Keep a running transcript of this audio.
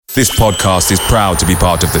This podcast is proud to be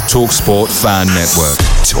part of the TalkSport Fan Network.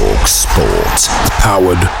 TalkSport.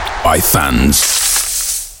 Powered by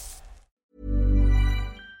fans.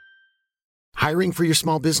 Hiring for your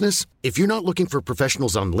small business? If you're not looking for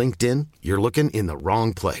professionals on LinkedIn, you're looking in the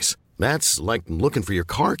wrong place. That's like looking for your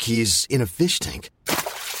car keys in a fish tank.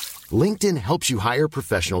 LinkedIn helps you hire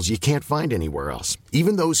professionals you can't find anywhere else,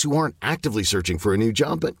 even those who aren't actively searching for a new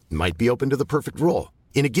job but might be open to the perfect role.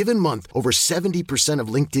 In a given month, over 70% of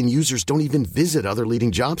LinkedIn users don't even visit other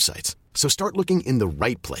leading job sites. So start looking in the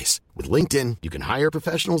right place. With LinkedIn, you can hire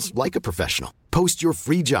professionals like a professional. Post your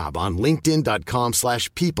free job on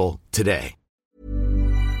linkedin.com/people today.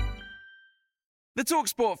 The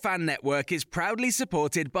TalkSport Fan Network is proudly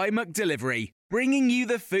supported by McDelivery, bringing you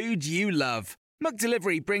the food you love.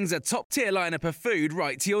 McDelivery brings a top-tier lineup of food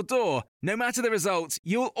right to your door. No matter the result,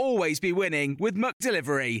 you'll always be winning with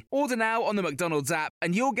McDelivery. Order now on the McDonald's app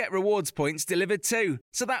and you'll get rewards points delivered too.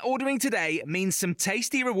 So that ordering today means some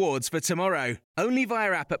tasty rewards for tomorrow. Only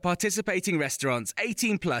via app at participating restaurants.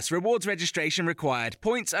 18 plus. Rewards registration required.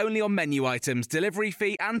 Points only on menu items. Delivery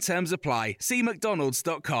fee and terms apply. See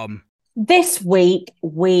mcdonalds.com. This week,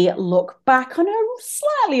 we look back on a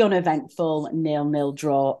slightly uneventful 0-0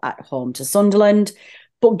 draw at home to Sunderland,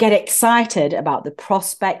 but get excited about the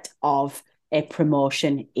prospect of a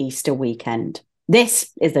promotion Easter weekend.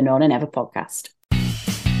 This is the No Nay Never podcast.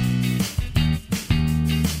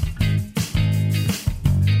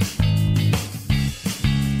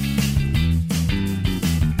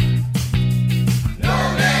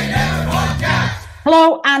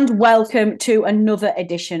 Hello and welcome to another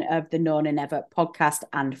edition of the No Nay Never podcast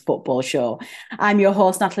and football show. I'm your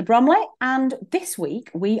host, Natalie Bromley, and this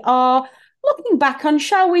week we are looking back on,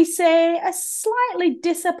 shall we say, a slightly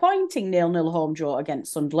disappointing 0-0 home draw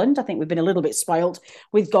against Sunderland. I think we've been a little bit spoilt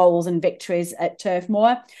with goals and victories at Turf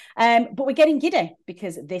Moor, but we're getting giddy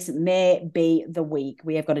because this may be the week.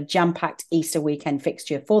 We have got a jam-packed Easter weekend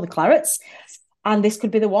fixture for the Clarets. And this could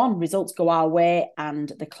be the one. Results go our way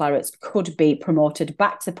and the Clarets could be promoted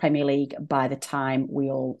back to the Premier League by the time we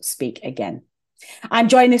all speak again. I'm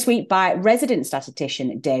joined this week by resident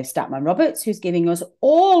statistician Dave Statman-Roberts, who's giving us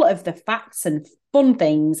all of the facts and fun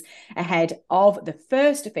things ahead of the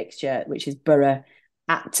first fixture, which is Borough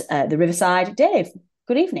at the Riverside. Dave,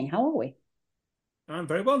 good evening. How are we? I'm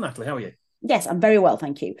very well, Natalie. How are you? Yes, I'm very well,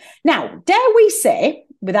 thank you. Now, dare we say,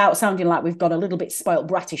 without sounding like we've got a little bit spoilt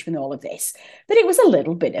brattish with all of this, that it was a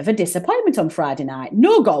little bit of a disappointment on Friday night.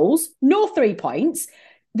 No goals, no 3 points.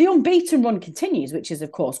 The unbeaten run continues, which is,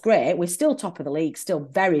 of course, great. We're still top of the league, still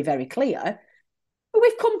very, very clear. But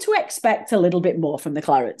we've come to expect a little bit more from the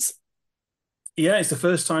Clarets. Yeah, it's the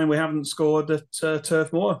first time we haven't scored at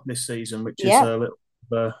Turf Moor this season, which is a little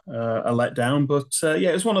a letdown. But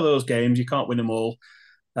it was one of those games. You can't win them all.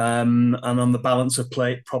 And on the balance of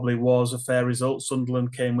play, it probably was a fair result.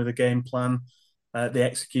 Sunderland came with a game plan. They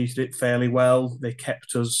executed it fairly well. They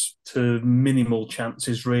kept us to minimal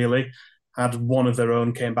chances, really. Had one of their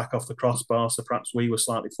own came back off the crossbar, so perhaps we were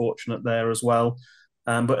slightly fortunate there as well.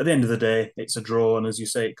 But at the end of the day, it's a draw, and as you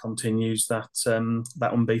say, it continues that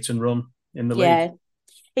unbeaten run in the league.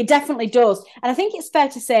 It definitely does. And I think it's fair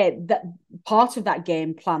to say that part of that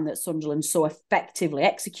game plan that Sunderland so effectively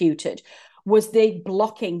executed was the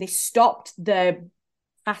blocking. They stopped the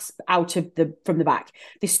pass from the back.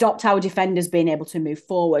 They stopped our defenders being able to move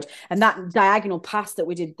forward. And that diagonal pass that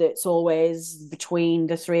we did that's always between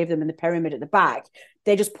the three of them in the pyramid at the back,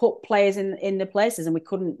 they just put players in the places and we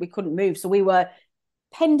couldn't move. So we were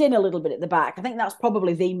penned in a little bit at the back. I think that's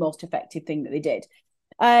probably the most effective thing that they did.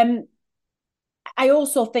 I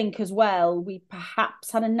also think as well, we perhaps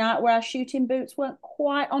had a night where our shooting boots weren't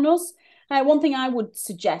quite on us. One thing I would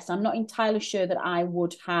suggest, I'm not entirely sure that I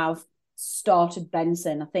would have started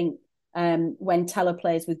Benson. I think when Teller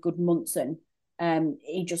plays with Gudmundsson,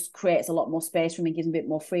 he just creates a lot more space for him and gives him a bit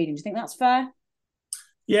more freedom. Do you think that's fair?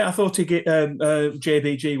 Yeah, I thought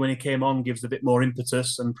JBG, when he came on, gives a bit more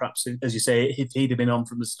impetus. And perhaps, as you say, if he'd have been on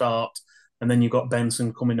from the start and then you've got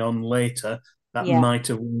Benson coming on later, that might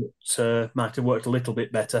have worked a little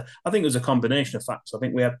bit better. I think it was a combination of factors. I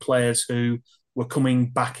think we had players who were coming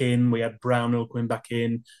back in. We had Brownhill coming back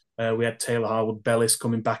in. We had Taylor Harwood-Bellis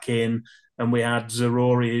coming back in. And we had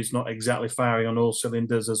Zaroury, who's not exactly firing on all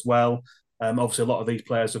cylinders as well. Obviously, a lot of these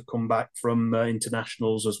players have come back from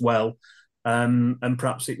internationals as well. And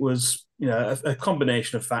perhaps it was a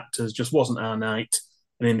combination of factors, just wasn't our night.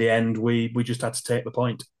 And in the end, we just had to take the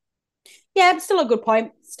point. Yeah, still a good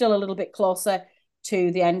point. Still a little bit closer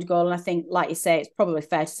to the end goal. And I think, like you say, it's probably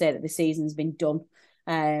fair to say that the season's been done.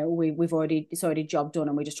 It's already job done,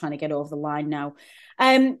 and we're just trying to get over the line now.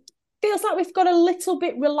 feels like we've got a little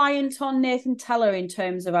bit reliant on Nathan Teller in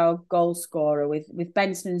terms of our goal scorer, with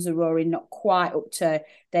Benson and Zaroury not quite up to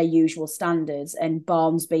their usual standards, and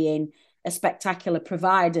Barnes being a spectacular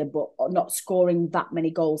provider but not scoring that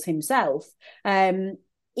many goals himself.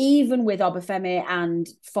 Even with Obafemi and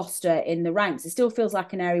Foster in the ranks, it still feels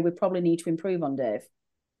like an area we probably need to improve on, Dave.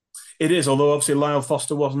 It is, although obviously Lyle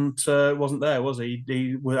Foster wasn't there, was he?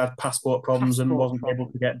 He had passport problems and wasn't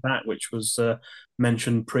able to get back, which was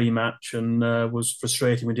mentioned pre-match, and was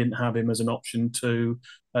frustrating. We didn't have him as an option to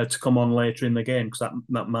come on later in the game, because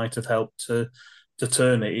that might have helped to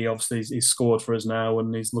turn it. He obviously he's scored for us now,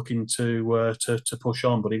 and he's looking to push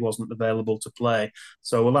on, but he wasn't available to play.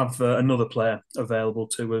 So we'll have another player available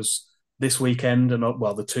to us this weekend, and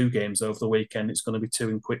the 2 games over the weekend. It's going to be 2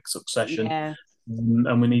 in quick succession. Yeah.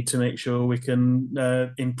 And we need to make sure we can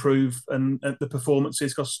improve the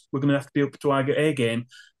performances, because we're going to have to be up to our A game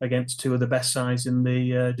against 2 of the best sides in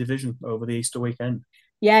the division over the Easter weekend.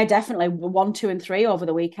 Yeah, definitely 1, 2, and 3 over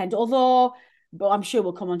the weekend. But I'm sure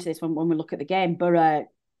we'll come on to this when we look at the game. But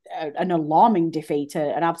an alarming defeat,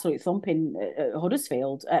 an absolute thumping at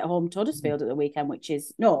Huddersfield, at home to Huddersfield at the weekend,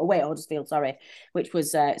 away at Huddersfield, sorry, which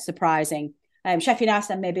was surprising. Sheffield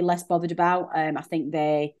United I'm maybe less bothered about. I think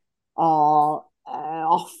they are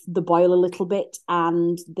off the boil a little bit,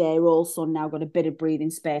 and they're also now got a bit of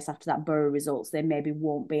breathing space after that Borough results. They maybe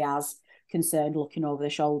won't be as concerned looking over the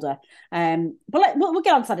shoulder. But we'll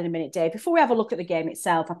get on to that in a minute, Dave. Before we have a look at the game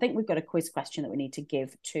itself, I think we've got a quiz question that we need to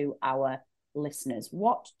give to our listeners.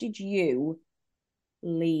 What did you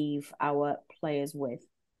leave our players with?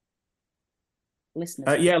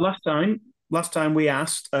 Listeners. Last time we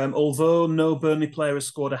asked, although no Burnley player has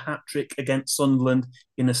scored a hat-trick against Sunderland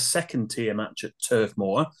in a second-tier match at Turf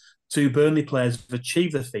Moor, 2 Burnley players have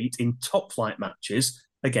achieved the feat in top-flight matches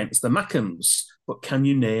against the Mackems. But can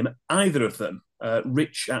you name either of them?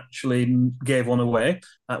 Rich actually gave one away.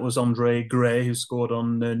 That was Andre Gray, who scored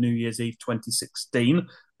on New Year's Eve 2016,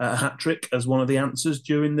 a hat-trick as one of the answers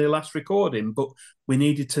during the last recording. But we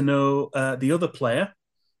needed to know the other player,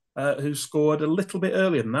 who scored a little bit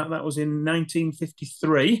earlier than that. That was in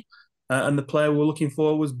 1953. And the player we were looking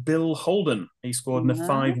for was Bill Holden. He scored in a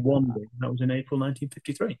 5-1 game. That was in April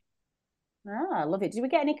 1953. I love it. Did we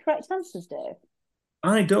get any correct answers, Dave?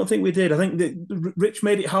 I don't think we did. I think that Rich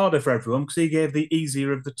made it harder for everyone because he gave the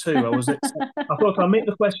easier of the 2. I thought I'll make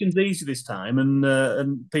the questions easy this time,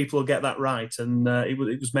 and people will get that right. And it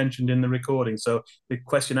was mentioned in the recording, so the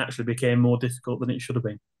question actually became more difficult than it should have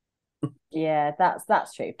been. Yeah,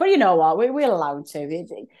 that's true. But you know what? We'll allow him to.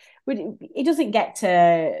 He doesn't get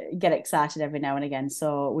to get excited every now and again,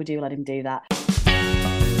 so we do let him do that.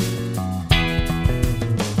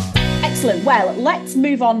 Excellent. Well, let's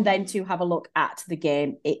move on then to have a look at the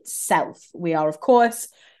game itself. We are, of course,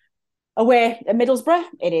 away at Middlesbrough.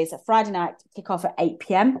 It is a Friday night kickoff at 8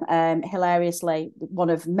 p.m. Hilariously, one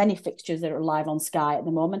of many fixtures that are live on Sky at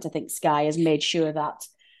the moment. I think Sky has made sure that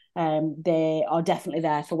they are definitely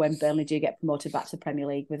there for when Burnley do get promoted back to the Premier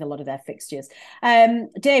League with a lot of their fixtures.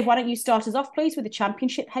 Dave, why don't you start us off, please, with the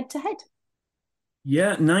Championship head-to-head?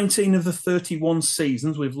 Yeah, 19 of the 31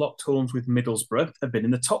 seasons we've locked horns with Middlesbrough have been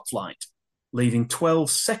in the top flight, leaving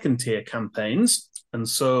 12 second-tier campaigns. And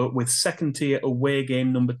so with second-tier away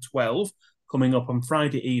game number 12 coming up on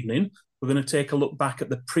Friday evening, we're going to take a look back at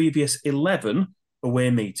the previous 11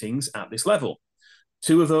 away meetings at this level.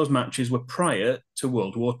 2 of those matches were prior to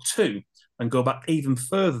World War II and go back even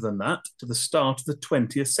further than that to the start of the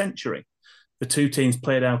 20th century. The 2 teams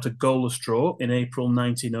played out a goalless draw in April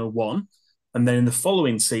 1901, and then in the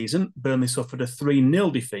following season, Burnley suffered a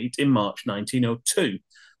 3-0 defeat in March 1902,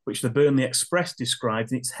 which the Burnley Express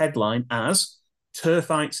described in its headline as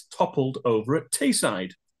 "Turfites toppled over at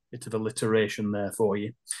Teesside." Bit of alliteration there for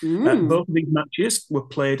you. Both of these matches were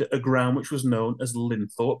played at a ground which was known as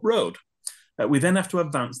Linthorpe Road. We then have to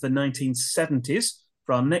advance the 1970s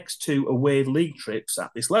for our next 2 away league trips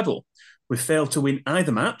at this level. We failed to win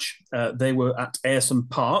either match. They were at Ayresome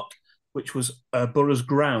Park, which was Borough's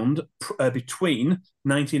ground between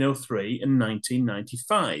 1903 and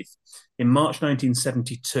 1995. In March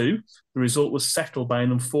 1972, the result was settled by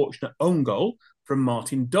an unfortunate own goal from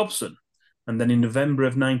Martin Dobson. And then in November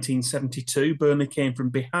of 1972, Burnley came from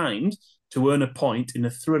behind to earn a point in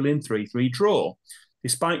a thrilling 3-3 draw.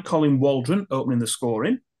 Despite Colin Waldron opening the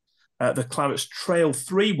scoring, the Clarets trailed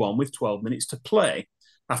 3-1 with 12 minutes to play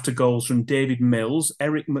after goals from David Mills,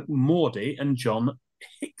 Eric McMordy and John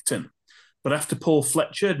Hickton. But after Paul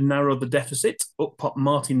Fletcher had narrowed the deficit, up popped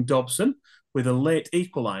Martin Dobson with a late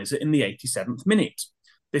equaliser in the 87th minute.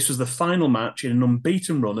 This was the final match in an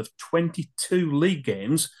unbeaten run of 22 league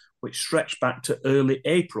games, which stretched back to early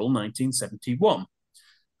April 1971.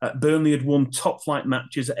 Burnley had won top-flight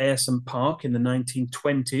matches at Ayresome Park in the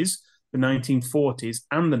 1920s, the 1940s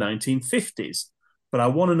and the 1950s. But our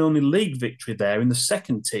one and only league victory there in the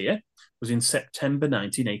second tier was in September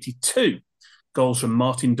 1982. Goals from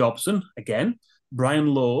Martin Dobson, again,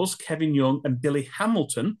 Brian Laws, Kevin Young and Billy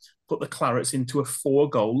Hamilton put the Clarets into a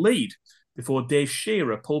 4-goal lead before Dave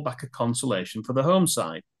Shearer pulled back a consolation for the home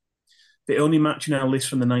side. The only match in our list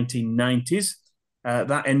from the 1990s,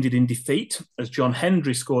 that ended in defeat as John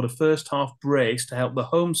Hendry scored a first-half brace to help the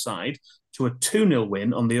home side to a 2-0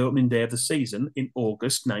 win on the opening day of the season in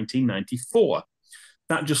August 1994.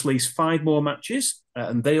 That just leaves 5 more matches,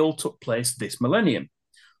 and they all took place this millennium.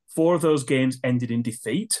 4 of those games ended in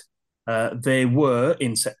defeat. They were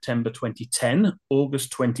in September 2010,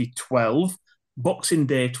 August 2012, Boxing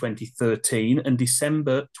Day 2013, and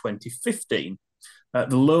December 2015.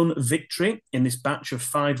 The lone victory in this batch of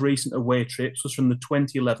 5 recent away trips was from the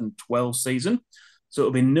 2011-12 season, so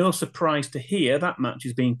it'll be no surprise to hear that match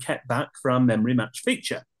is being kept back for our memory match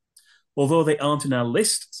feature. Although they aren't in our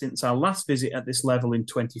list, since our last visit at this level in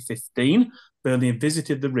 2015, Burnley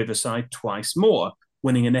visited the Riverside twice more,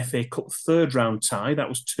 winning an FA Cup third-round tie. That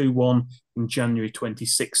was 2-1 in January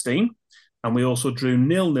 2016. And we also drew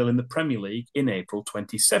 0-0 in the Premier League in April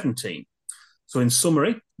 2017. So in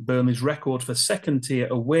summary, Burnley's record for second-tier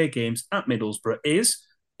away games at Middlesbrough is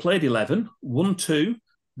played 11, won 2,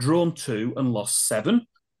 drawn 2 and lost 7.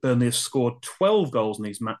 Burnley have scored 12 goals in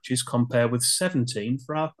these matches compared with 17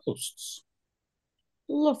 for our hosts.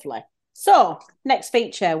 Lovely. So, next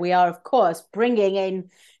feature, we are, of course, bringing in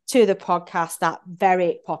to the podcast that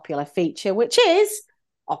very popular feature, which is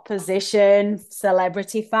opposition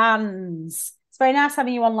celebrity fans. It's very nice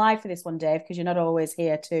having you on live for this one, Dave, because you're not always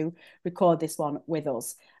here to record this one with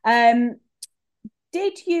us.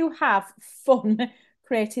 Did you have fun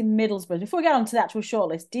creating Middlesbrough? Before we get on to the actual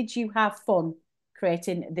shortlist, did you have fun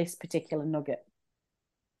creating this particular nugget?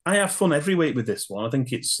 I have fun every week with this one. I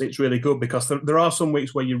think it's really good because there are some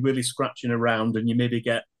weeks where you're really scratching around and you maybe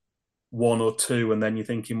get 1 or 2, and then you're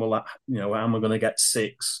thinking, well, how am I going to get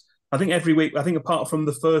 6? I think every week, I think apart from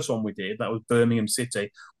the first one we did, that was Birmingham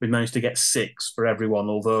City, we managed to get 6 for everyone,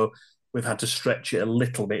 although we've had to stretch it a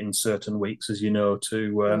little bit in certain weeks, as you know,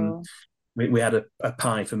 to we had a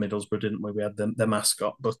pie for Middlesbrough, didn't we? We had the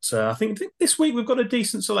mascot. But I think this week we've got a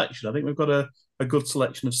decent selection. I think we've got a good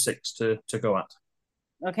selection of 6 to go at.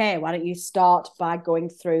 Okay, why don't you start by going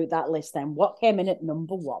through that list then? What came in at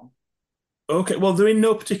number 1? Okay, well, they're in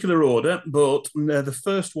no particular order, but the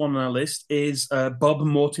first one on our list is Bob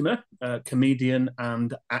Mortimer, comedian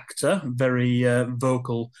and actor, very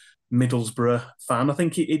vocal Middlesbrough fan. I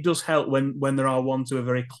think it does help when there are ones who are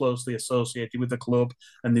very closely associated with the club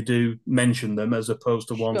and they do mention them, as opposed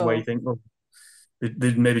to ones where you think, well,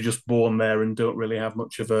 they're maybe just born there and don't really have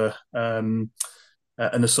much of an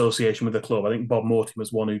association with the club. I think Bob Mortimer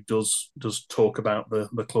is one who does talk about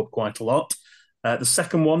the club quite a lot. The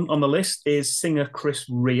second one on the list is singer Chris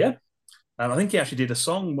Rea. I think he actually did a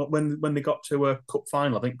song when they got to a cup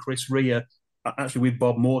final. I think Chris Rea, actually with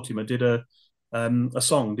Bob Mortimer, did a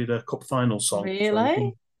song, did a cup final song. Really?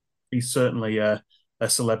 So he's certainly a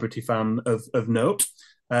celebrity fan of note.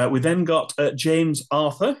 We then got James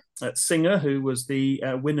Arthur, singer, who was the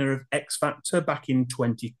winner of X Factor back in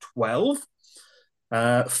 2012.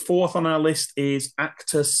 Fourth on our list is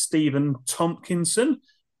actor Stephen Tompkinson.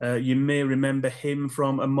 You may remember him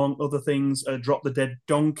from, among other things, Drop the Dead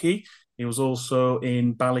Donkey. He was also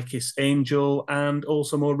in Ballykiss Angel and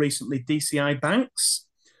also more recently DCI Banks.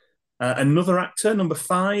 Another actor, number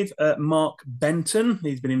 5, Mark Benton.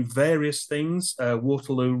 He's been in various things,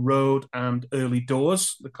 Waterloo Road and Early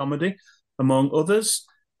Doors, the comedy, among others.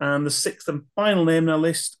 And the 6th and final name on our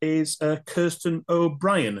list is Kirsten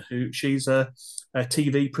O'Brien, she's a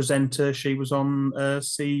TV presenter. She was on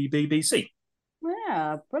CBBC.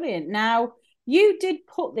 Yeah, brilliant. Now, you did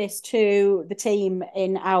put this to the team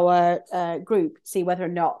in our group to see whether or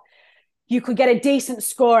not you could get a decent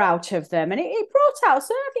score out of them. And it brought out,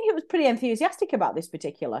 so I think it was pretty enthusiastic about this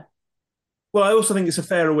particular. Well, I also think it's a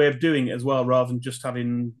fairer way of doing it as well, rather than just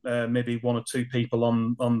having maybe 1 or 2 people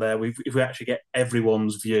on there. If we actually get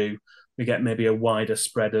everyone's view, we get maybe a wider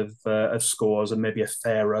spread of scores and maybe a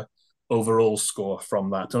fairer overall score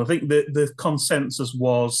from that. And I think the consensus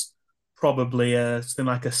was probably something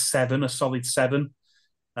like a 7, a solid 7.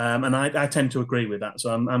 And I tend to agree with that.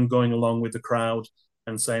 So I'm going along with the crowd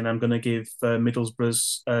and saying I'm going to give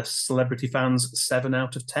Middlesbrough's celebrity fans 7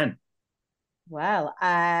 out of 10. Well,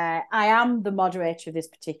 I am the moderator of this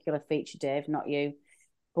particular feature, Dave, not you.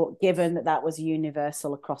 But given that was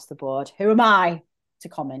universal across the board, who am I to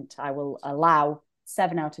comment? I will allow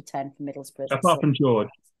 7 out of 10 for Middlesbrough. Apart from George.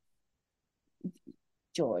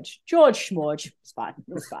 George Schmorge. It's fine.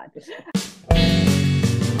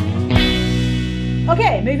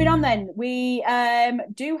 Okay, moving on then. We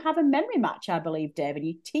do have a memory match, I believe, Dave, and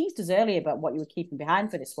you teased us earlier about what you were keeping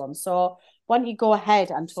behind for this one. So why don't you go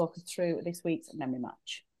ahead and talk us through this week's memory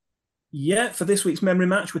match? Yeah, for this week's memory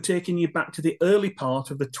match, we're taking you back to the early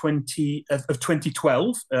part of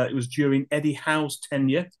 2012. It was during Eddie Howe's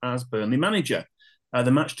tenure as Burnley manager.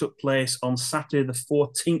 The match took place on Saturday, the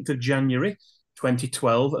 14th of January,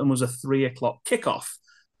 2012, and was a 3:00 kickoff.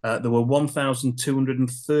 There were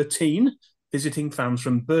 1,213 visiting fans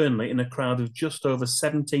from Burnley in a crowd of just over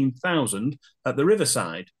 17,000 at the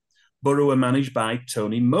Riverside. Borough were managed by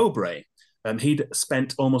Tony Mowbray. He'd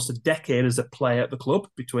spent almost a decade as a player at the club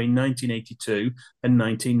between 1982 and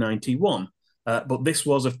 1991. But this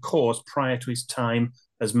was, of course, prior to his time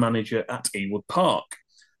as manager at Ewood Park.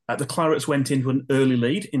 The Clarets went into an early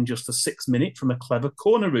lead in just the 6th minute from a clever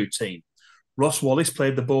corner routine. Ross Wallace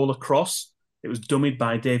played the ball across. It was dummied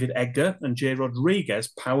by David Edgar, and Jay Rodriguez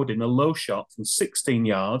powered in a low shot from 16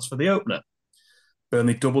 yards for the opener.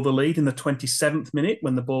 Burnley doubled the lead in the 27th minute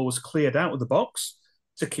when the ball was cleared out of the box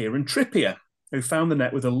to Kieran Trippier, who found the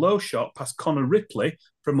net with a low shot past Connor Ripley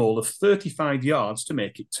from all of 35 yards to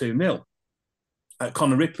make it 2-0.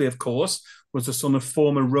 Connor Ripley, of course, was the son of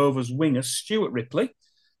former Rovers winger Stuart Ripley,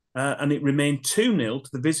 and it remained 2-0 to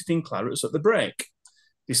the visiting Clarets at the break.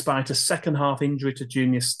 Despite a second-half injury to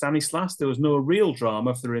Junior Stanislas, there was no real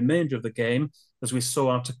drama for the remainder of the game as we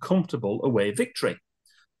saw out a comfortable away victory.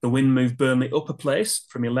 The win moved Burnley up a place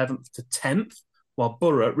from 11th to 10th, while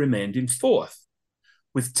Borough remained in 4th.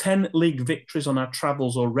 With 10 league victories on our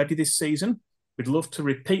travels already this season, we'd love to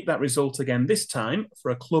repeat that result again this time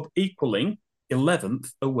for a club equalling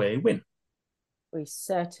 11th away win. We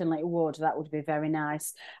certainly would. That would be very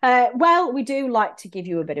nice. Well, we do like to give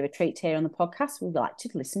you a bit of a treat here on the podcast. We'd like to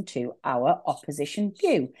listen to our opposition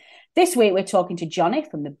view. This week, we're talking to Johnny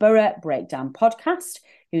from the Borough Breakdown podcast,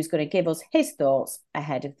 who's going to give us his thoughts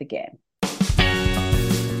ahead of the game.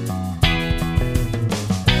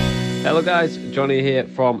 Hello guys, Johnny here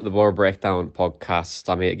from the Borough Breakdown podcast.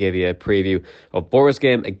 I'm here to give you a preview of Borough's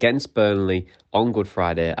game against Burnley on Good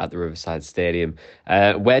Friday at the Riverside Stadium.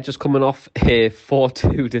 We're just coming off a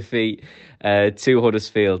 4-2 defeat to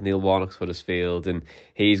Huddersfield, Neil Warnock's Huddersfield, and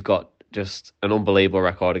he's got just an unbelievable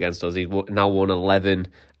record against us. He's now won 11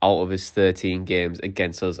 out of his 13 games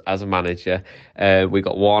against us as a manager. We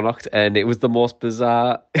got Warnocked, and it was the most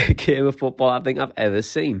bizarre game of football I think I've ever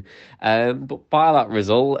seen. But by that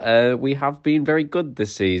result, we have been very good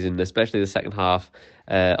this season, especially the second half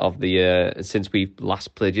of the year since we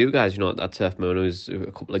last played you guys. You know, at Turf Moon, it was a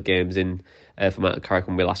couple of games in for Mount Carrick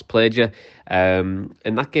when we last played you. In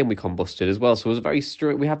that game we combusted as well, so it was very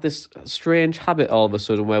we have this strange habit all of a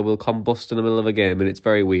sudden where we'll combust in the middle of a game, and it's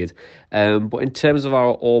very weird. But in terms of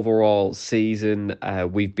our overall season,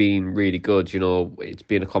 we've been really good. You know, it's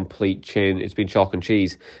been a complete change. It's been chalk and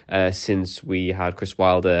cheese since we had Chris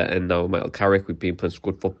Wilder and now Michael Carrick. We've been playing some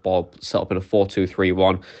good football, set up in a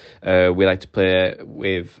 4-2-3-1. We like to play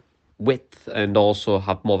with width and also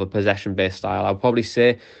have more of a possession-based style. I'd probably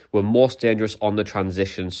say we're most dangerous on the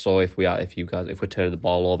transition. So if we're turning the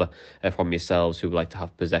ball over from yourselves who like to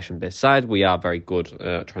have possession-based side, we are very good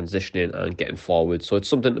transitioning and getting forward. So it's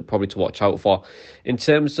something probably to watch out for. In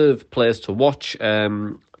terms of players to watch,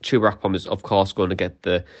 Chuba Akpom is of course going to get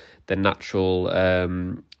the natural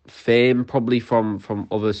fame probably from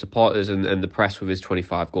other supporters and the press with his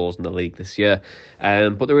 25 goals in the league this year.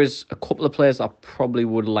 But there is a couple of players I probably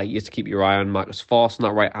would like you to keep your eye on. Marcus Forss on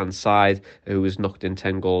that right-hand side, who has knocked in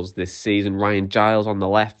 10 goals this season. Ryan Giles on the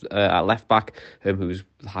left, at left-back, who's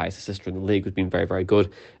the highest assister in the league, who's been very, very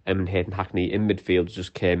good. And Hayden Hackney in midfield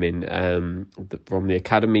just came in from the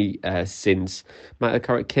academy since Michael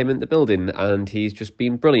Carrick came in the building, and he's just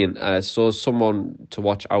been brilliant. So someone to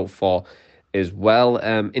watch out for as well.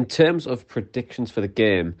 In terms of predictions for the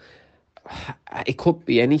game, it could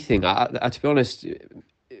be anything. To be honest,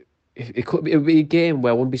 it would be a game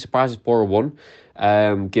where I wouldn't be surprised if Borough won,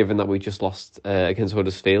 given that we just lost against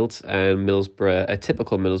Huddersfield and Middlesbrough. A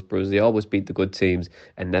typical Middlesbrough, they always beat the good teams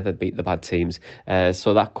and never beat the bad teams.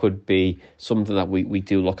 So that could be something that we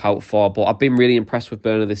do look out for. But I've been really impressed with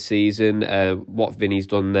Burnley this season. What Vinny's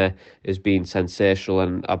done there has been sensational,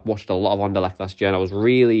 and I've watched a lot of Anderlecht last year, and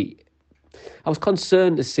I was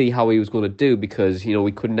concerned to see how he was going to do, because, you know,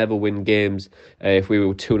 we could never win games if we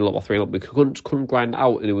were 2-0 or 3-0. We couldn't grind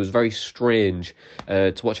out, and it was very strange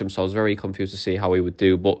to watch him. So I was very confused to see how he would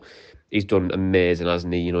do. But he's done amazing,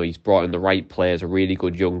 hasn't he? You know, he's brought in the right players, a really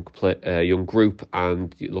good young group,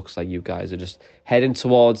 and it looks like you guys are just heading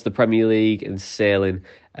towards the Premier League and sailing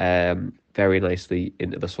very nicely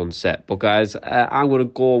into the sunset. But guys, I'm going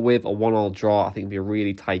to go with a 1-1 draw. I think it'll be a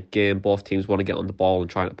really tight game. Both teams want to get on the ball and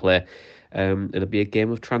trying to play. It'll be a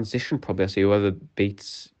game of transition, probably. I see whoever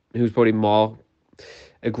beats, who's probably more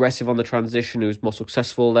aggressive on the transition, who's more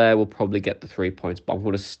successful there, will probably get the 3 points. But I'm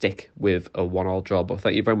going to stick with a 1-1 draw. But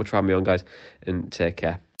thank you very much for having me on, guys, and take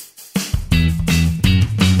care.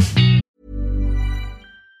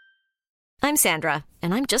 I'm Sandra,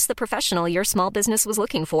 and I'm just the professional your small business was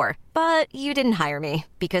looking for. But you didn't hire me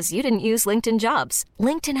because you didn't use LinkedIn Jobs.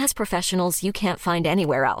 LinkedIn has professionals you can't find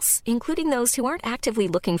anywhere else, including those who aren't actively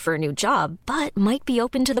looking for a new job, but might be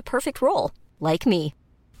open to the perfect role, like me.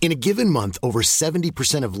 In a given month, over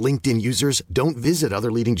 70% of LinkedIn users don't visit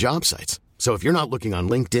other leading job sites. So if you're not looking on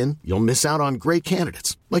LinkedIn, you'll miss out on great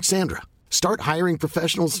candidates like Sandra. Start hiring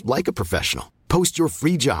professionals like a professional. Post your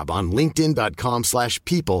free job on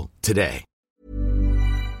linkedin.com/people today.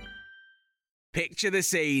 Picture the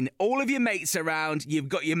scene. All of your mates around, you've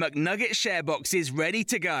got your McNugget share boxes ready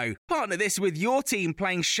to go. Partner this with your team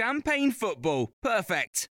playing champagne football.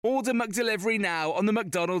 Perfect. Order McDelivery now on the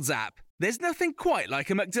McDonald's app. There's nothing quite like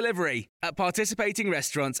a McDelivery. At participating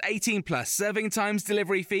restaurants, 18 plus, serving times,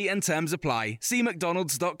 delivery fee and terms apply. See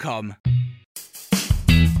mcdonalds.com.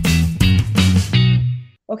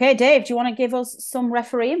 Okay, Dave, do you want to give us some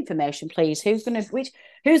referee information, please? Who's going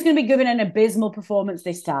to be giving an abysmal performance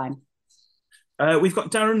this time? We've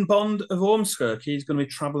got Darren Bond of Ormskirk. He's going to be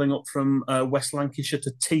travelling up from West Lancashire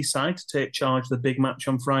to Teesside to take charge of the big match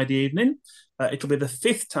on Friday evening. It'll be the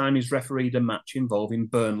 5th time he's refereed a match involving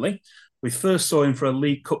Burnley. We first saw him for a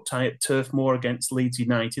League Cup tie at Turf Moor against Leeds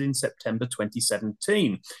United in September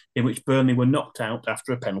 2017, in which Burnley were knocked out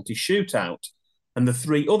after a penalty shootout. And the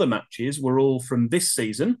 3 other matches were all from this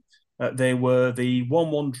season. They were the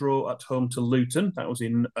 1-1 draw at home to Luton. That was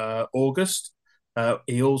in August.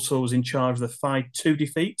 He also was in charge of the 5-2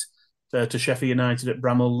 defeat to Sheffield United at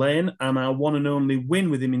Bramall Lane. And our one and only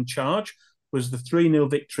win with him in charge was the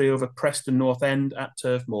 3-0 victory over Preston North End at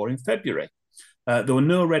Turf Moor in February. There were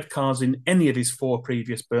no red cards in any of his 4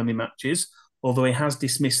 previous Burnley matches, although he has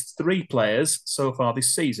dismissed 3 players so far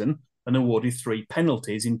this season and awarded 3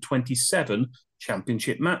 penalties in 27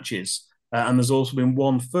 Championship matches. And there's also been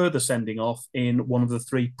 1 further sending off in one of the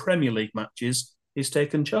 3 Premier League matches he's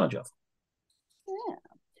taken charge of.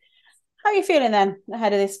 How are you feeling then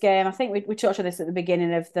ahead of this game? I think we touched on this at the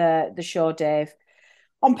beginning of the show, Dave.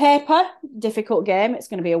 On paper, difficult game. It's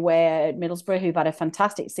going to be away at Middlesbrough, who've had a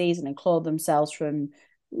fantastic season and clawed themselves from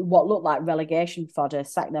what looked like relegation fodder,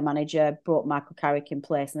 sacked their manager, brought Michael Carrick in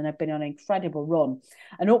place, and then have been on an incredible run.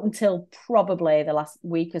 And up until probably the last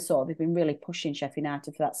week or so, they've been really pushing Sheffield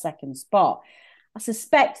United for that second spot. I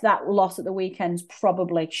suspect that loss at the weekend's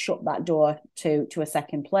probably shut that door to a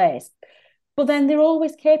second place. But then they're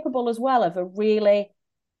always capable as well of a really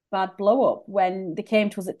bad blow-up. When they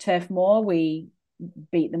came to us at Turf Moor, we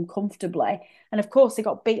beat them comfortably. And of course, they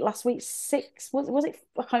got beat last week was it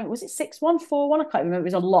 6-1, 4-1? I can't remember. It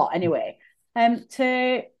was a lot anyway.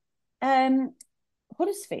 To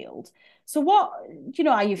Huddersfield. So what,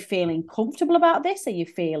 are you feeling comfortable about this? Are you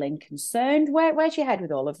feeling concerned? Where's your head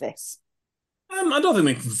with all of this? I don't think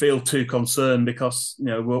we can feel too concerned because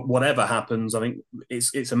whatever happens, I think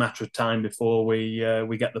it's a matter of time before we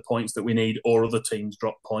get the points that we need or other teams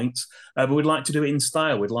drop points. But we'd like to do it in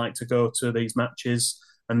style. We'd like to go to these matches,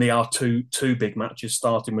 and they are two big matches,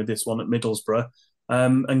 starting with this one at Middlesbrough,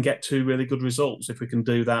 and get 2 really good results. If we can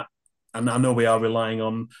do that, and I know we are relying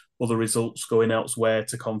on other results going elsewhere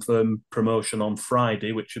to confirm promotion on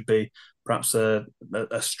Friday, which would be perhaps a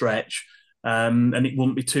stretch. And it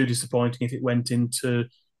wouldn't be too disappointing if it went into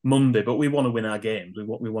Monday. But we want to win our games.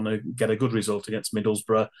 We want to get a good result against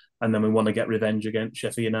Middlesbrough, and then we want to get revenge against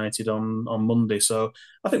Sheffield United on Monday. So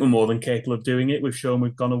I think we're more than capable of doing it. We've shown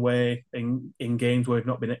we've gone away in games where we've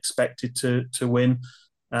not been expected to win.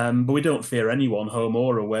 But we don't fear anyone, home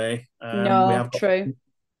or away. True.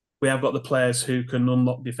 We have got the players who can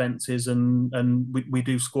unlock defences, and we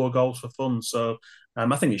do score goals for fun. So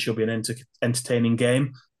I think it should be an entertaining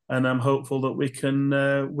game. And I'm hopeful that we can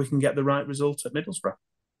get the right result at Middlesbrough.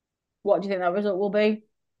 What do you think that result will be?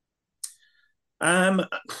 I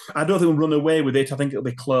don't think we'll run away with it. I think it'll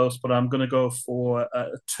be close, but I'm going to go for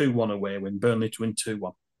a 2-1 away win. Burnley to win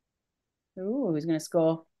 2-1. Ooh, who's going to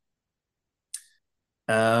score?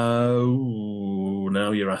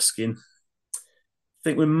 Now you're asking. I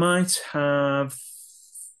think we might have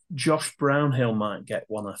Josh Brownhill might get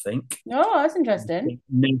one, I think. Oh, that's interesting.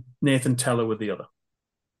 Nathan Teller with the other.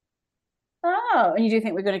 Oh, and you do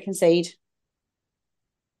think we're going to concede?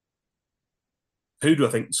 Who do I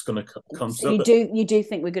think is going to concede? You do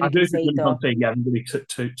think we're going to concede, though? Yeah, I'm going to be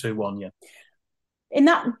 2-1, yeah. In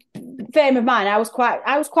that frame of mind, I was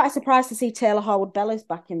quite surprised to see Taylor Harwood-Bellis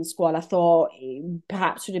back in the squad. I thought he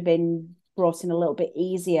perhaps should have been brought in a little bit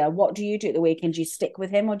easier. What do you do at the weekend? Do you stick with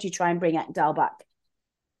him or do you try and bring Ekdal back?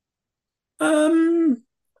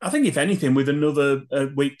 I think if anything, with another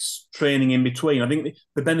week's training in between, I think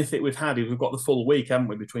the benefit we've had is we've got the full week, haven't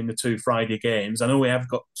we, between the two Friday games. I know we have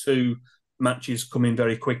got two matches coming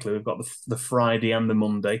very quickly. We've got the Friday and the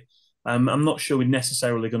Monday. I'm not sure we're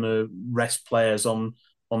necessarily going to rest players on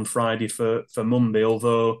Friday for Monday,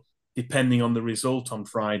 although depending on the result on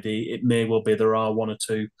Friday, it may well be there are one or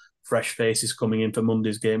two fresh faces coming in for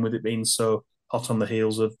Monday's game, with it being so hot on the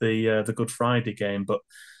heels of the Good Friday game. But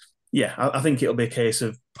yeah, I think it'll be a case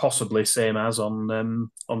of possibly same as on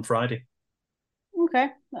Friday. Okay,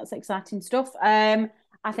 that's exciting stuff. I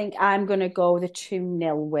think I'm going to go with a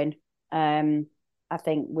 2-0 win. I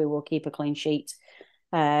think we will keep a clean sheet.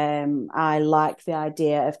 I like the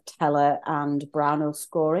idea of Teller and Brownhill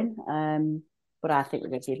scoring, but I think we're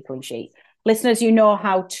going to keep a clean sheet. Listeners, you know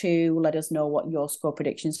how to let us know what your score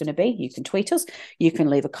prediction is going to be. You can tweet us, you can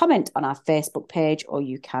leave a comment on our Facebook page, or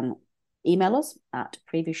you can email us at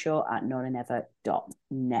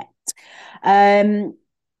previewshow@nonanever.net.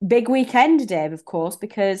 Big weekend, Dave, of course,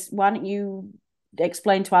 because why don't you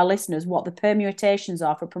explain to our listeners what the permutations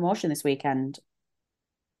are for promotion this weekend?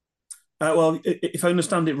 Well, if I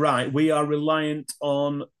understand it right, we are reliant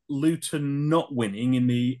on Luton not winning in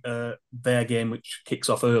their game, which kicks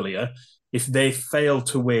off earlier. If they fail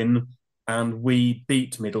to win and we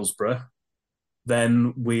beat Middlesbrough,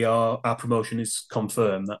 then our promotion is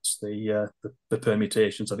confirmed. That's the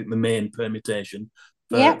permutations. I think the main permutation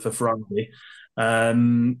for Friday.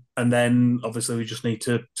 And then obviously we just need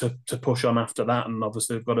to push on after that. And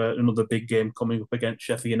obviously we've got another big game coming up against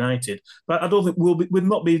Sheffield United. But I don't think we'll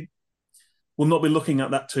not be looking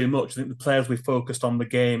at that too much. I think the players we focused on the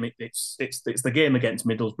game. It's the game against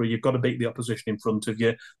Middlesbrough. You've got to beat the opposition in front of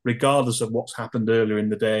you, regardless of what's happened earlier in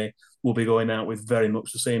the day. We'll be going out with very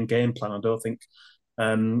much the same game plan. I don't think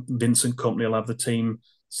Vincent Kompany will have the team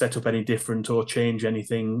set up any different or change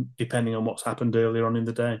anything depending on what's happened earlier on in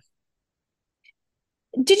the day.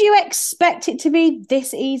 Did you expect it to be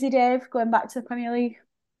this easy, Dave, going back to the Premier League?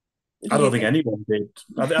 I don't think anyone did.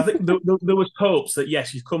 I think there was hopes that,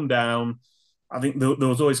 yes, you've come down. I think there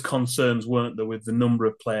was always concerns, weren't there, with the number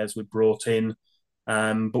of players we brought in.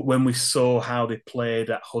 But when we saw how they played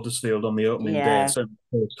at Huddersfield on the opening day, so the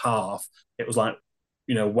first half, it was like,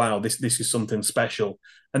 wow, this is something special.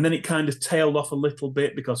 And then it kind of tailed off a little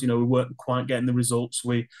bit because, we weren't quite getting the results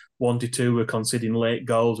we wanted to. We were conceding late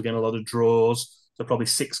goals, again, a lot of draws. So probably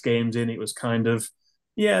 6 games in, it was kind of,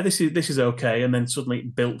 yeah, this is okay. And then suddenly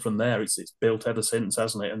it built from there. It's built ever since,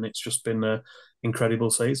 hasn't it? And it's just been an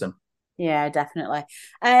incredible season. Yeah, definitely.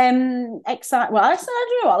 Exciting. Well, I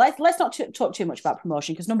don't know. Let's not talk too much about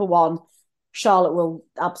promotion because number one, Charlotte will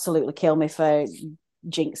absolutely kill me for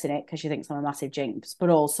jinxing it because she thinks I'm a massive jinx. But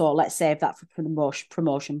also, let's save that for the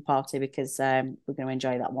promotion party because we're going to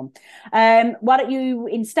enjoy that one. Why don't you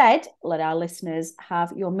instead let our listeners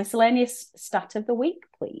have your miscellaneous stat of the week,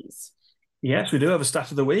 please? Yes, we do have a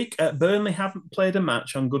stat of the week. Burnley haven't played a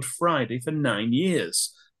match on Good Friday for 9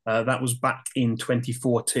 years. That was back in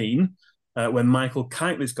 2014 when Michael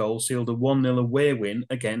Kiteley's goal sealed a 1-0 away win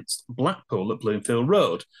against Blackpool at Bloomfield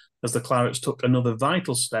Road, as the Clarets took another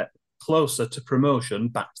vital step closer to promotion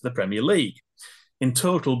back to the Premier League. In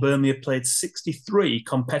total, Burnley have played 63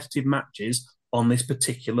 competitive matches on this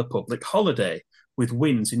particular public holiday, with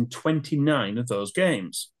wins in 29 of those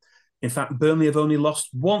games. In fact, Burnley have only lost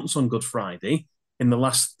once on Good Friday in the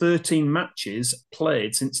last 13 matches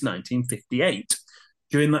played since 1958.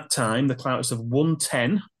 During that time, the Clarets have won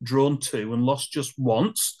 10, drawn 2, and lost just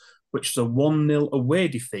once, which was a 1-0 away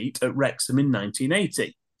defeat at Wrexham in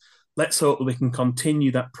 1980. Let's hope that we can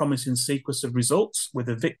continue that promising sequence of results with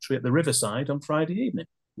a victory at the Riverside on Friday evening.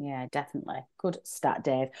 Yeah, definitely. Good stat,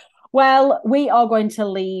 Dave. Well, we are going to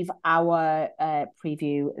leave our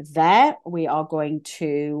preview there. We are going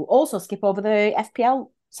to also skip over the FPL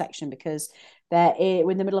section because we're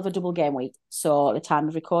in the middle of a double game week. So at the time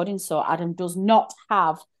of recording, so Adam does not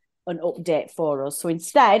have an update for us. So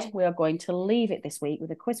instead, we are going to leave it this week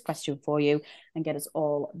with a quiz question for you and get us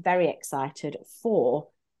all very excited for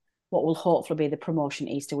what will hopefully be the promotion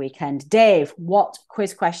Easter weekend. Dave, what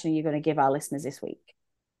quiz question are you going to give our listeners this week?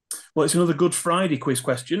 Well, it's another Good Friday quiz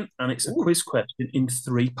question, and it's a quiz question in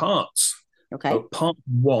 3 parts. Okay. So part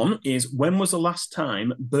 1 is, when was the last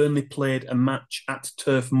time Burnley played a match at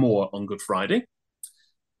Turf Moor on Good Friday?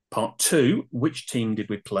 Part 2, which team did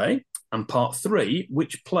we play? And part 3,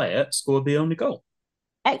 which player scored the only goal?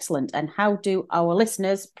 Excellent. And how do our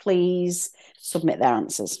listeners please submit their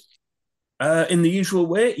answers? In the usual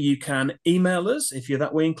way, you can email us if you're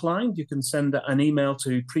that way inclined. You can send an email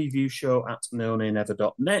to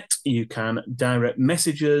previewshow@nonaynever.net. You can direct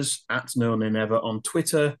message us @nonaynever on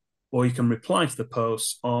Twitter, or you can reply to the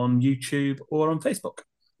posts on YouTube or on Facebook.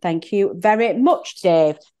 Thank you very much,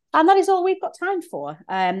 Dave. And that is all we've got time for.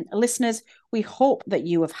 Listeners, we hope that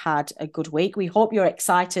you have had a good week. We hope you're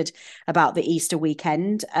excited about the Easter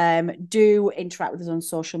weekend. Do interact with us on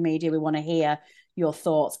social media. We want to hear your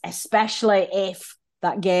thoughts, especially if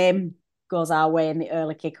that game goes our way in the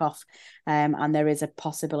early kickoff, and there is a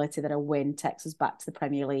possibility that a win takes us back to the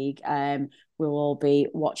Premier League. We'll all be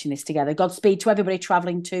watching this together. Godspeed to everybody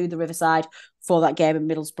travelling to the Riverside for that game in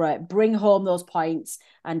Middlesbrough. Bring home those points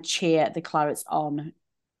and cheer the Clarets on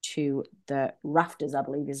to the rafters, I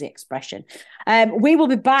believe is the expression. We will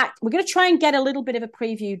be back. We're going to try and get a little bit of a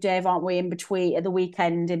preview, Dave, aren't we, in between the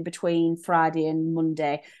weekend, in between Friday and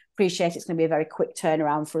Monday. Appreciate it's going to be a very quick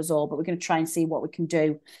turnaround for us all, but we're going to try and see what we can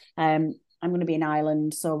do. I'm going to be in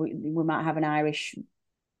Ireland, so we might have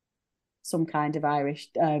some kind of Irish,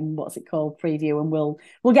 what's it called, preview, and we'll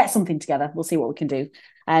get something together. We'll see what we can do.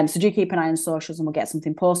 So do keep an eye on socials and we'll get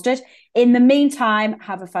something posted. In the meantime,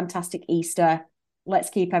 have a fantastic Easter.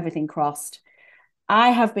 Let's keep everything crossed. I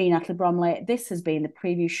have been Natalie Bromley. This has been the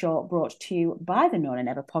Preview Show, brought to you by the No Nay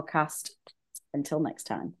Never podcast. Until next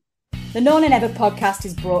time. The No Nay Never podcast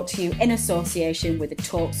is brought to you in association with the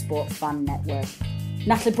TalkSport Fan Network.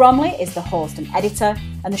 Natalie Bromley is the host and editor,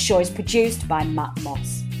 and the show is produced by Matt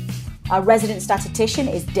Moss. Our resident statistician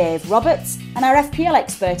is Dave Roberts, and our FPL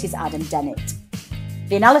expert is Adam Dennett.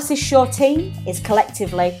 The Analysis Show team is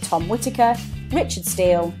collectively Tom Whittaker, Richard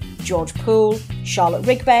Steele, George Poole, Charlotte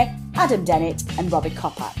Rigby, Adam Dennett and Robbie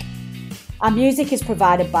Kopak. Our music is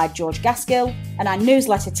provided by George Gaskill, and our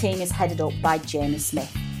newsletter team is headed up by Jamie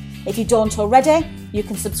Smith. If you don't already, you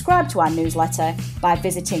can subscribe to our newsletter by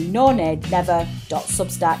visiting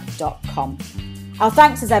nonaynever.substack.com. Our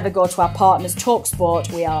thanks as ever go to our partners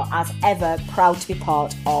TalkSport. We are as ever proud to be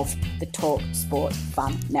part of the TalkSport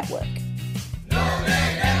Fan Network.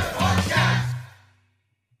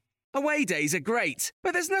 Away days are great,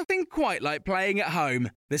 but there's nothing quite like playing at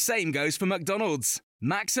home. The same goes for McDonald's.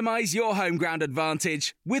 Maximise your home ground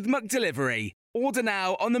advantage with McDelivery. Order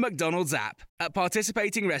now on the McDonald's app. At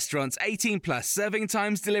participating restaurants, 18 plus, serving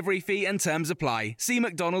times, delivery fee and terms apply. See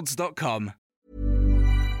mcdonalds.com.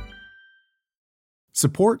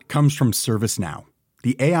 Support comes from ServiceNow,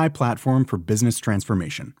 the AI platform for business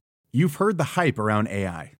transformation. You've heard the hype around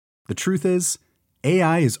AI. The truth is,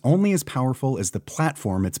 AI is only as powerful as the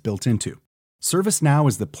platform it's built into. ServiceNow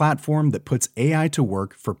is the platform that puts AI to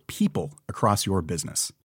work for people across your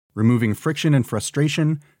business, removing friction and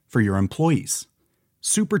frustration for your employees,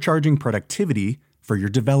 supercharging productivity for your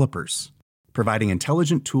developers, providing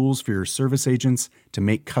intelligent tools for your service agents to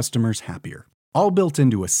make customers happier, all built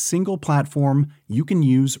into a single platform you can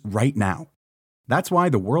use right now. That's why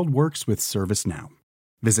the world works with ServiceNow.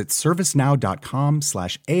 Visit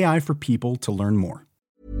servicenow.com/AI for people to learn more.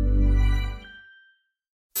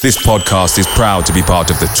 This podcast is proud to be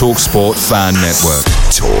part of the TalkSport Fan Network.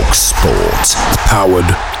 TalkSport.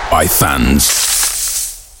 Powered by fans.